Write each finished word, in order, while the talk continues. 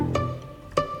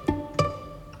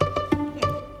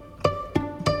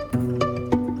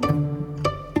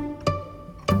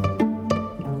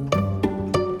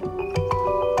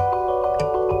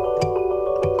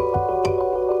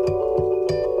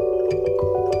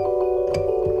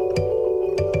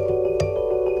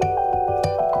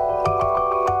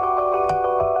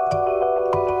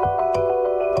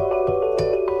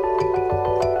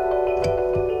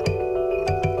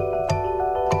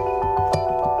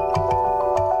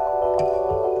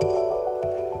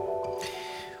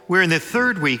We're in the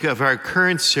third week of our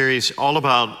current series all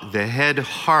about the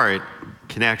head-heart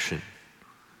connection.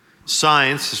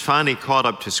 Science has finally caught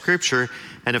up to Scripture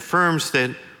and affirms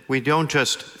that we don't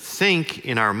just think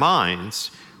in our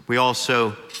minds, we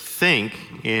also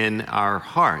think in our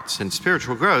hearts. And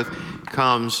spiritual growth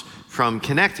comes from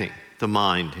connecting the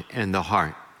mind and the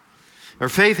heart. Our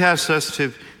faith asks us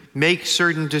to make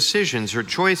certain decisions or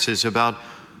choices about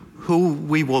who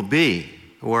we will be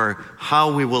or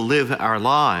how we will live our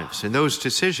lives. And those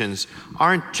decisions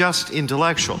aren't just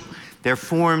intellectual. They're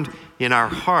formed in our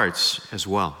hearts as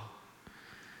well.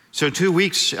 So 2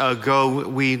 weeks ago,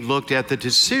 we looked at the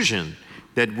decision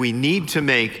that we need to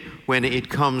make when it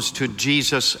comes to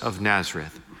Jesus of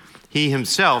Nazareth. He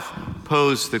himself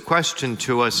posed the question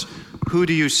to us, who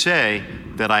do you say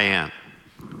that I am?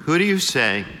 Who do you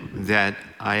say that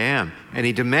I am? And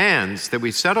he demands that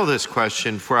we settle this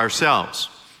question for ourselves.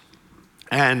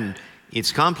 And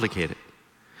it's complicated.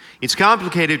 It's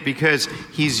complicated because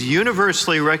he's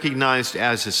universally recognized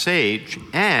as a sage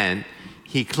and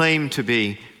he claimed to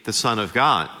be the Son of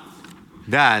God.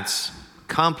 That's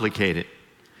complicated.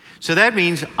 So that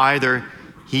means either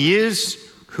he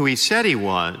is who he said he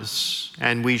was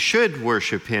and we should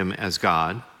worship him as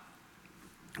God,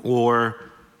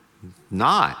 or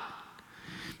not.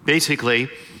 Basically,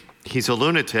 he's a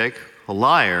lunatic, a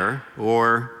liar,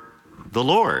 or the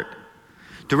Lord.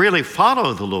 To really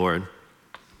follow the Lord,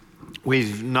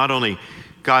 we've not only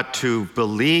got to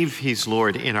believe he's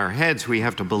Lord in our heads, we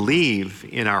have to believe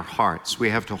in our hearts. We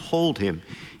have to hold him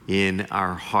in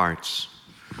our hearts.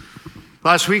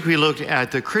 Last week we looked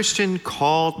at the Christian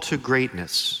call to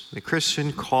greatness, the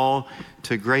Christian call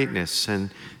to greatness,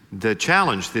 and the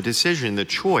challenge, the decision, the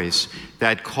choice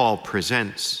that call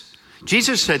presents.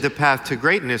 Jesus said the path to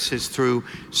greatness is through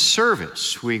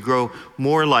service. We grow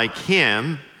more like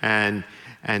him and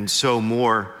so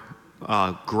more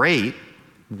great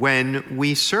when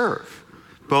we serve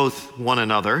both one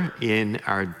another in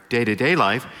our day-to-day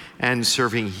life and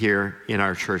serving here in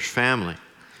our church family.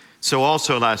 So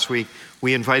also last week,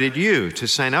 we invited you to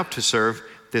sign up to serve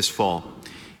this fall.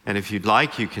 And if you'd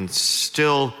like, you can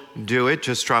still do it.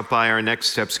 Just drop by our Next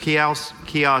Steps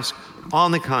kiosk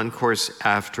on the concourse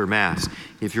after Mass.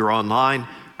 If you're online,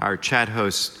 our chat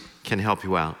host can help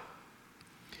you out.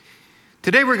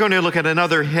 Today we're going to look at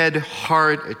another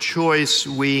head-heart choice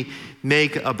we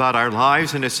make about our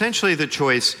lives, and essentially the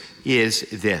choice is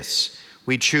this.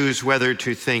 We choose whether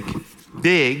to think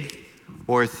big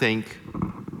or think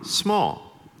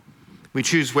small. We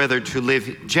choose whether to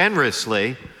live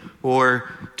generously or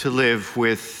to live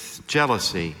with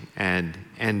jealousy and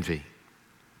envy.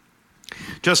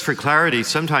 Just for clarity,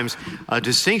 sometimes a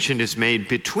distinction is made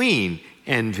between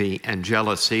envy and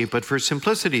jealousy, but for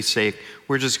simplicity's sake,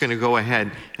 we're just going to go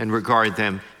ahead and regard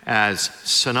them as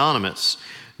synonymous.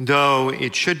 Though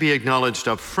it should be acknowledged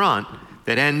up front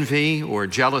that envy or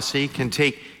jealousy can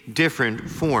take different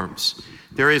forms.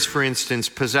 There is, for instance,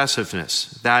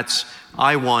 possessiveness. That's,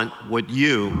 I want what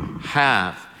you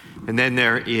have. And then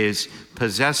there is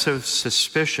possessive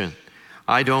suspicion.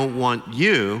 I don't want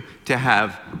you to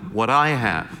have what I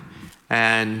have.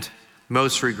 And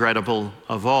most regrettable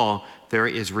of all, there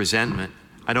is resentment.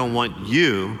 I don't want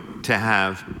you to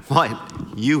have what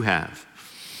you have.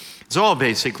 It's all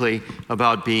basically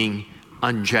about being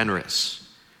ungenerous.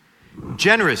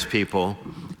 Generous people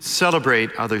celebrate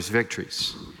others'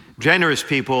 victories. Generous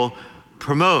people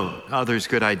promote others'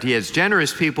 good ideas.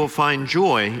 Generous people find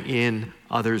joy in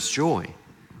others' joy.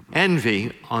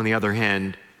 Envy, on the other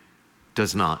hand,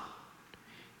 does not.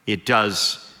 It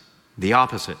does the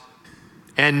opposite.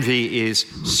 Envy is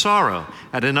sorrow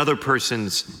at another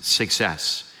person's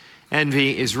success.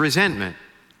 Envy is resentment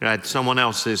at someone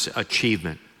else's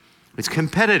achievement. It's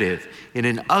competitive in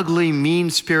an ugly,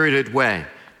 mean-spirited way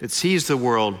that sees the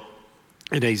world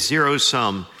in a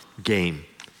zero-sum game.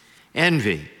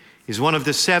 Envy is one of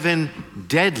the 7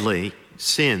 deadly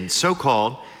sins,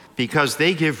 so-called because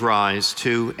they give rise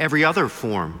to every other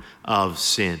form of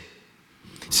sin.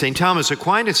 St. Thomas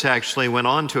Aquinas actually went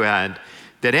on to add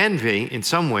that envy, in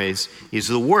some ways, is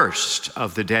the worst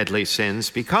of the deadly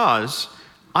sins because,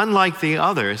 unlike the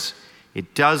others,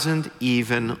 it doesn't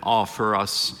even offer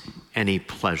us any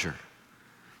pleasure.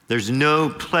 There's no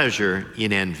pleasure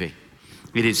in envy.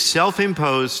 It is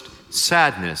self-imposed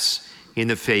sadness in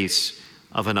the face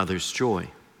of another's joy.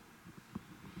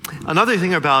 Another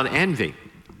thing about envy,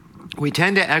 we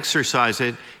tend to exercise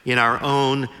it in our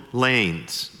own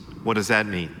lanes. What does that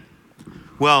mean?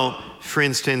 Well, for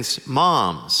instance,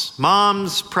 moms.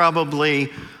 Moms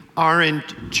probably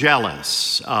aren't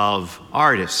jealous of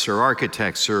artists or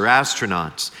architects or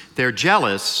astronauts. They're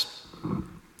jealous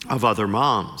of other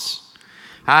moms.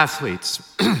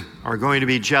 Athletes are going to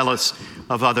be jealous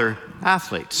of other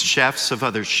athletes, chefs of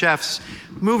other chefs,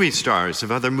 movie stars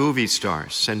of other movie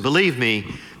stars. And believe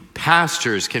me,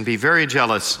 pastors can be very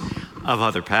jealous of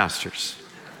other pastors.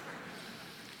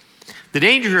 The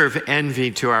danger of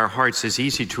envy to our hearts is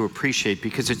easy to appreciate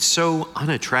because it's so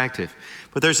unattractive.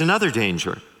 But there's another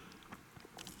danger.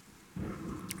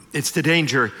 It's the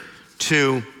danger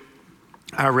to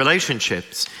our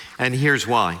relationships, and here's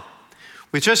why.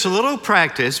 With just a little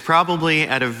practice, probably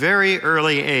at a very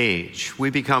early age, we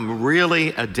become really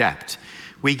adept.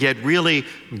 We get really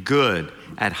good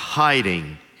at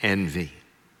hiding envy.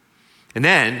 And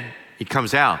then it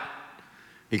comes out.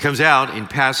 It comes out in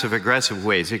passive-aggressive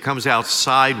ways. It comes out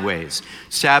sideways,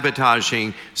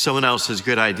 sabotaging someone else's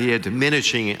good idea,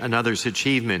 diminishing another's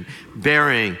achievement,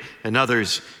 burying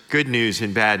another's good news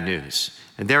and bad news,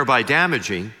 and thereby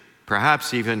damaging,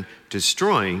 perhaps even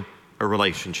destroying, a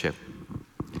relationship.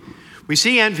 We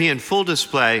see envy in full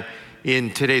display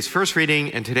in today's first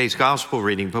reading and today's gospel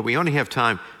reading, but we only have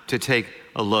time to take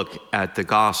a look at the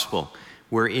gospel.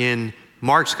 We're in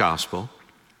Mark's gospel.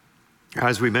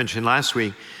 As we mentioned last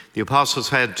week, the apostles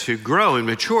had to grow and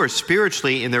mature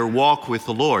spiritually in their walk with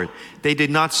the Lord. They did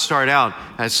not start out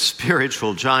as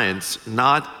spiritual giants,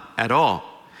 not at all.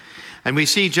 And we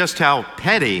see just how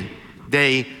petty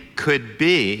they could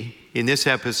be in this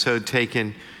episode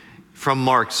taken from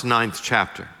Mark's 9th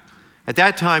chapter. At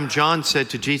that time, John said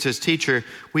to Jesus, "Teacher,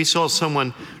 we saw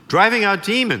someone driving out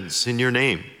demons in your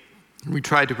name. We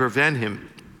tried to prevent him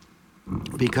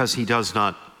because he does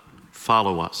not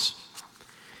follow us."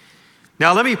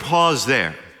 Now, let me pause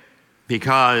there,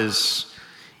 because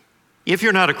if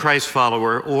you're not a Christ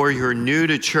follower or you're new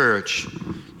to church,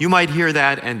 you might hear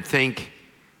that and think,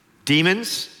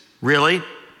 demons? Really?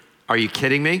 Are you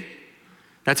kidding me?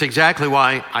 That's exactly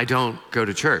why I don't go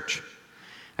to church.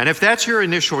 And if that's your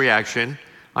initial reaction,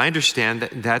 I understand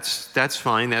that's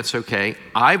fine, that's okay.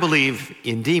 I believe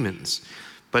in demons.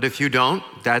 But if you don't,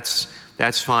 that's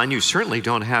fine. You certainly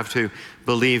don't have to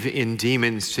believe in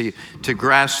demons to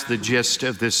grasp the gist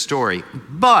of this story.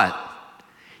 But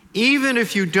even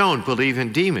if you don't believe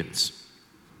in demons,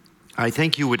 I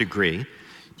think you would agree,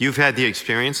 you've had the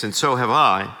experience, and so have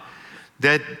I,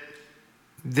 that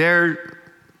there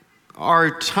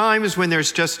are times when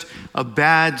there's just a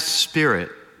bad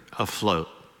spirit afloat.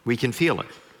 We can feel it.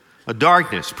 A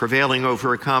darkness prevailing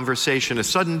over a conversation, a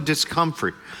sudden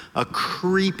discomfort, a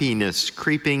creepiness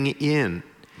creeping in.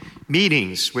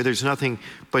 Meetings where there's nothing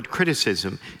but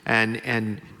criticism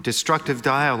and destructive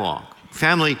dialogue.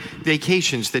 Family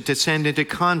vacations that descend into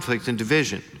conflict and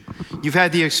division. You've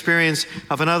had the experience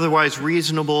of an otherwise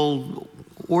reasonable,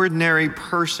 ordinary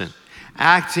person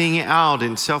acting out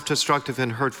in self-destructive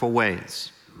and hurtful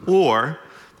ways. Or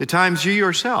the times you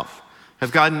yourself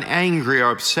have gotten angry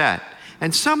or upset.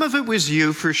 And some of it was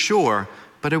you for sure,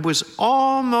 but it was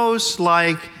almost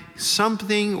like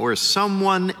something or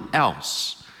someone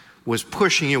else was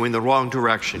pushing you in the wrong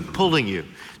direction, pulling you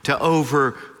to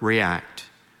overreact.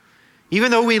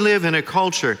 Even though we live in a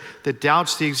culture that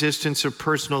doubts the existence of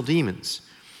personal demons,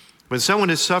 when someone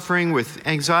is suffering with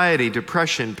anxiety,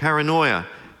 depression, paranoia,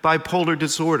 bipolar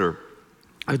disorder,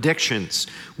 addictions,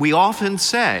 we often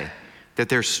say that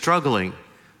they're struggling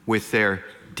with their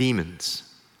demons.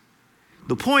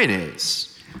 The point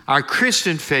is, our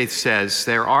Christian faith says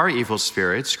there are evil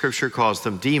spirits, Scripture calls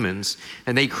them demons,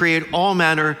 and they create all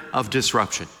manner of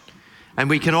disruption. And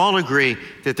we can all agree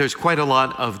that there's quite a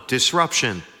lot of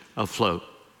disruption afloat.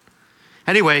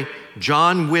 Anyway,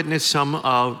 John witnessed some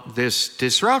of this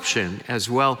disruption as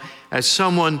well as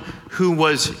someone who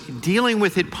was dealing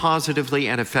with it positively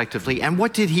and effectively. And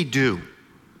what did he do?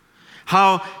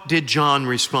 How did John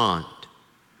respond?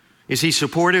 Is he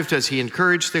supportive? Does he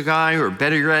encourage the guy, or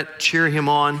better yet, cheer him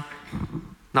on?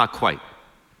 Not quite.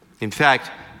 In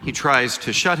fact, he tries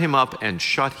to shut him up and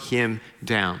shut him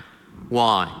down.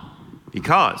 Why?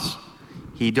 Because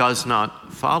he does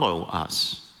not follow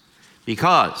us.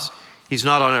 Because he's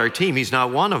not on our team. He's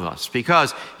not one of us.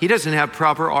 Because he doesn't have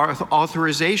proper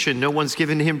authorization. No one's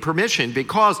given him permission.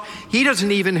 Because he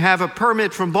doesn't even have a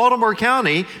permit from Baltimore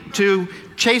County to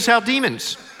chase out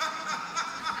demons.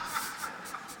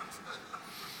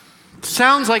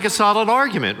 Sounds like a solid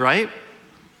argument, right?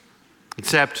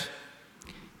 Except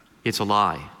it's a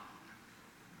lie.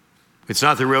 It's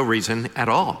not the real reason at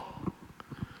all.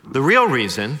 The real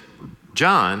reason,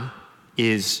 John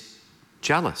is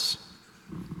jealous.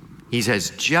 He's as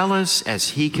jealous as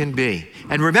he can be.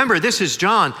 And remember, this is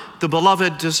John, the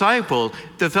beloved disciple,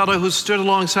 the fellow who stood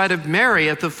alongside of Mary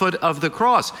at the foot of the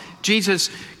cross.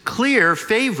 Jesus' clear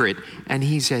favorite, and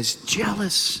he's as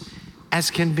jealous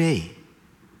as can be.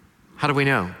 How do we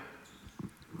know?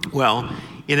 Well,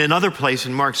 in another place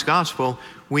in Mark's gospel,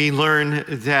 we learn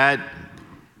that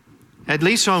at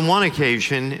least on one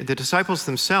occasion, the disciples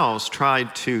themselves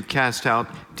tried to cast out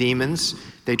demons.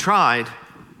 They tried,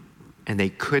 and they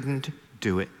couldn't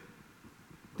do it.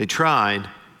 They tried,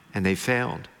 and they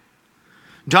failed.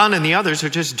 John and the others are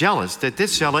just jealous that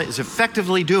this zealot is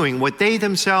effectively doing what they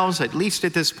themselves, at least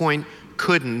at this point,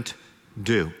 couldn't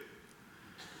do.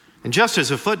 And just as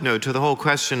a footnote to the whole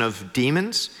question of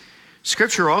demons,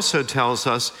 Scripture also tells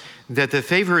us that the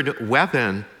favored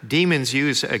weapon demons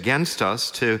use against us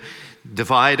to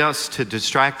divide us, to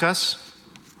distract us,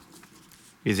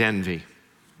 is envy.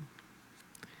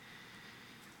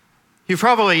 You've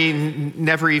probably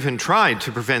never even tried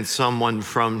to prevent someone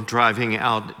from driving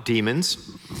out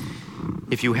demons.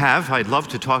 If you have, I'd love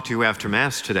to talk to you after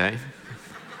Mass today.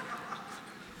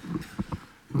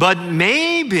 But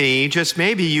maybe, just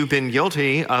maybe, you've been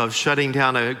guilty of shutting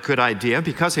down a good idea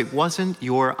because it wasn't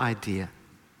your idea.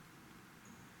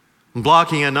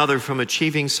 Blocking another from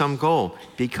achieving some goal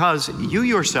because you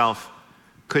yourself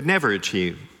could never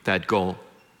achieve that goal.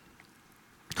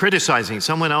 Criticizing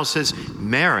someone else's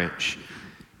marriage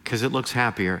because it looks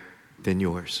happier than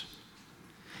yours.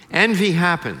 Envy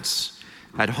happens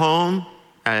at home,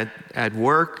 at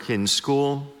work, in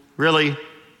school, really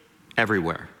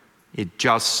everywhere. It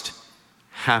just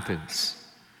happens.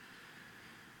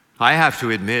 I have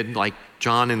to admit, like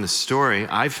John in the story,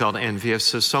 I felt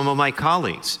envious of some of my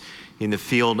colleagues in the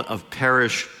field of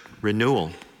parish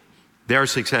renewal. Their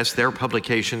success, their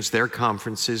publications, their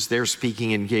conferences, their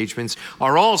speaking engagements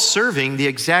are all serving the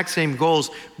exact same goals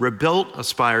Rebuilt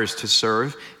aspires to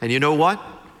serve. And you know what?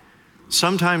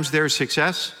 Sometimes their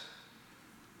success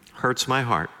hurts my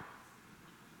heart.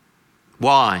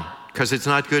 Why? Because it's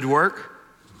not good work?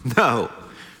 No,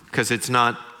 because it's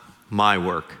not my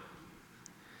work.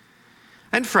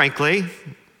 And frankly,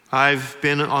 I've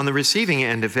been on the receiving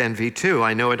end of envy too.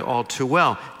 I know it all too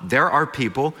well. There are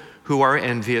people who are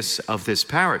envious of this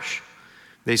parish.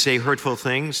 They say hurtful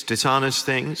things, dishonest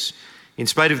things. In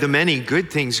spite of the many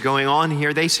good things going on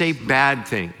here, they say bad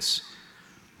things.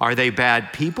 Are they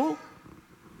bad people?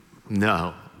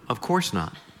 No, of course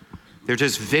not. They're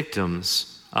just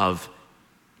victims of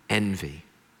envy.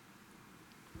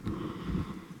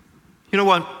 You know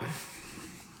what?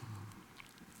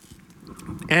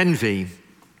 Envy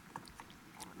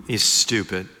is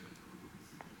stupid.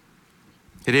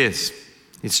 It is.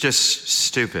 It's just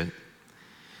stupid.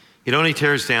 It only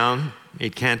tears down.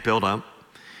 It can't build up.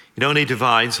 It only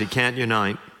divides. It can't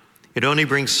unite. It only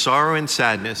brings sorrow and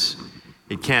sadness.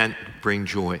 It can't bring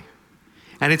joy.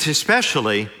 And it's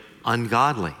especially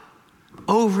ungodly.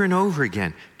 Over and over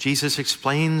again, Jesus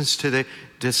explains to the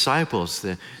disciples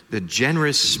the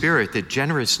generous spirit, the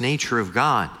generous nature of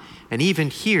God. And even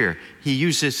here, he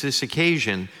uses this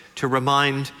occasion to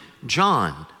remind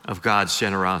John of God's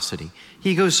generosity.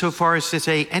 He goes so far as to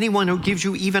say, anyone who gives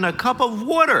you even a cup of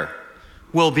water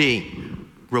will be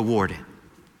rewarded.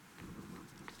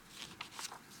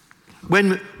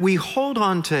 When we hold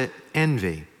on to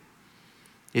envy,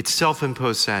 it's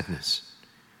self-imposed sadness.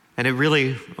 And it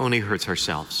really only hurts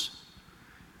ourselves.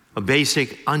 A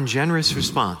basic, ungenerous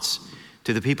response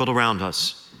to the people around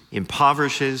us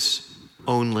impoverishes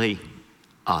only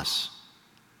us.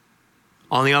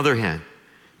 On the other hand,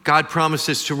 God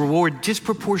promises to reward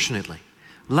disproportionately,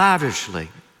 lavishly,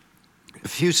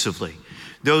 effusively,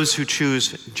 those who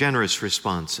choose generous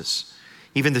responses.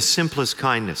 Even the simplest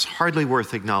kindness, hardly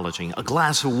worth acknowledging, a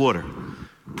glass of water,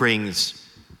 brings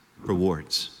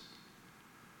rewards.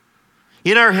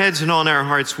 In our heads and on our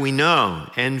hearts, we know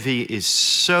envy is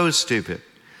so stupid,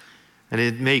 and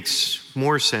it makes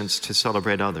more sense to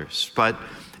celebrate others. But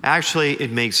actually,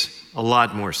 it makes a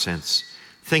lot more sense.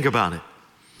 Think about it.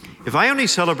 If I only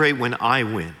celebrate when I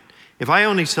win, if I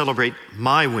only celebrate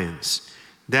my wins,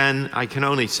 then I can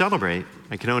only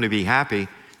be happy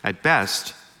at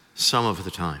best some of the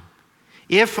time.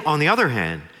 If, on the other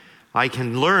hand, I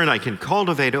can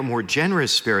cultivate a more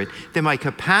generous spirit, then my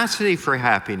capacity for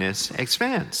happiness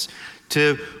expands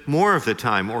to more of the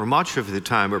time, or much of the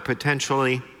time, or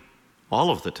potentially all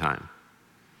of the time.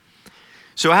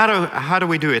 So how do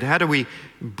we do it? How do we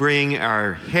bring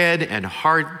our head and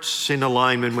hearts in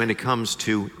alignment when it comes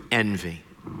to envy?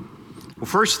 Well,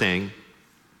 first thing,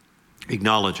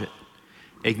 acknowledge it.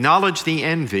 Acknowledge the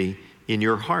envy in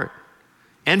your heart.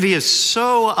 Envy is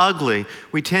so ugly,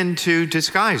 we tend to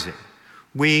disguise it.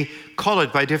 We call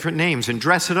it by different names and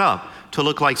dress it up to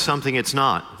look like something it's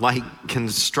not, like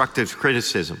constructive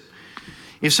criticism.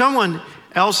 If someone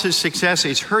else's success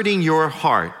is hurting your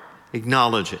heart,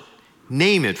 acknowledge it.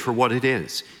 Name it for what it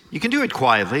is. You can do it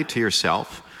quietly to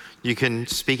yourself. You can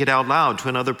speak it out loud to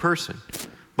another person.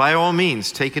 by all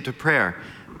means, take it to prayer.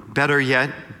 Better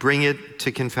yet, bring it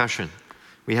to confession.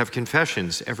 We have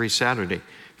confessions every Saturday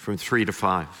from 3 to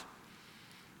 5.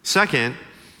 Second,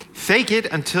 fake it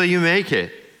until you make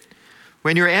it.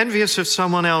 When you're envious of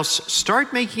someone else,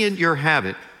 start making it your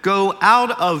habit. Go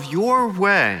out of your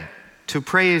way to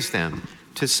praise them,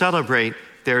 to celebrate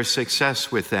their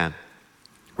success with them.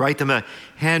 Write them a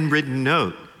handwritten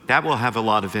note. That will have a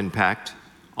lot of impact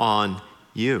on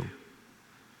you.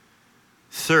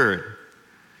 Third,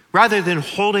 rather than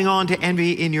holding on to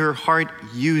envy in your heart,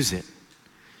 use it.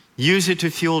 Use it to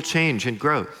fuel change and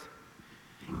growth.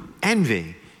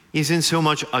 Envy isn't so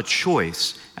much a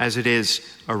choice as it is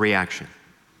a reaction.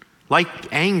 Like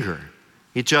anger,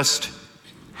 it just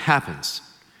happens.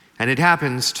 And it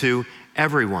happens to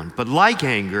everyone. But like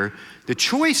anger, the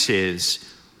choice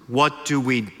is, what do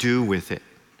we do with it?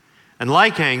 And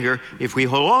like anger, if we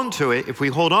hold on to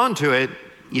it,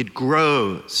 it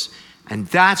grows. And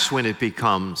that's when it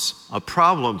becomes a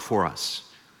problem for us.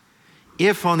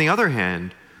 If, on the other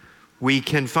hand, we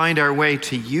can find our way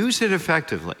to use it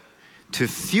effectively, to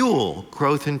fuel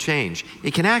growth and change,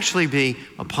 it can actually be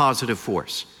a positive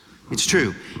force. It's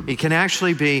true. It can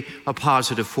actually be a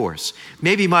positive force.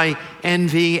 Maybe my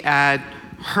envy at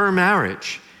her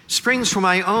marriage springs from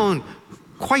my own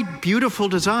quite beautiful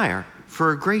desire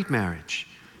for a great marriage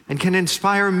and can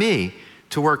inspire me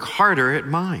to work harder at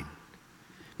mine.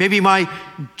 Maybe my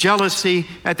jealousy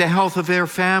at the health of their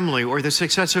family or the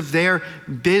success of their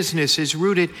business is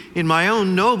rooted in my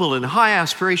own noble and high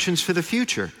aspirations for the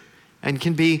future and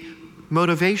can be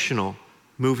motivational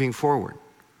moving forward.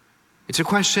 It's a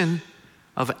question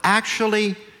of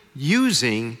actually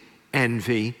using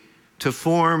envy to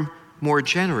form more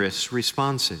generous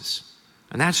responses.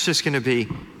 And that's just going to be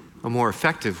a more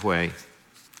effective way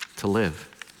to live.